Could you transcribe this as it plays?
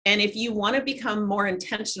And if you want to become more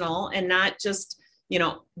intentional and not just,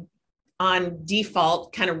 on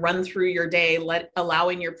default, kind of run through your day,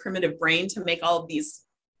 allowing your primitive brain to make all of these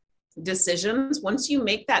decisions, once you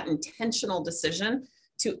make that intentional decision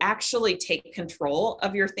to actually take control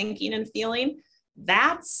of your thinking and feeling,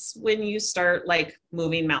 that's when you start like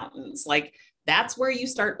moving mountains. Like that's where you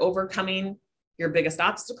start overcoming your biggest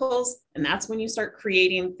obstacles. And that's when you start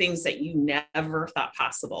creating things that you never thought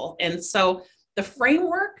possible. And so the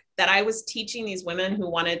framework that I was teaching these women who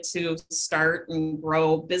wanted to start and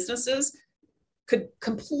grow businesses could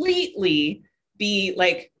completely be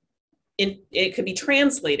like, it could be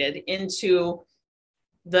translated into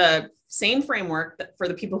the same framework for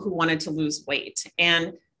the people who wanted to lose weight.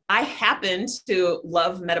 And I happen to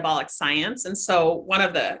love metabolic science. And so one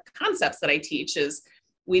of the concepts that I teach is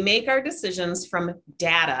we make our decisions from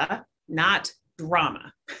data, not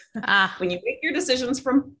drama. When you make your decisions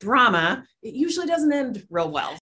from drama, it usually doesn't end real well.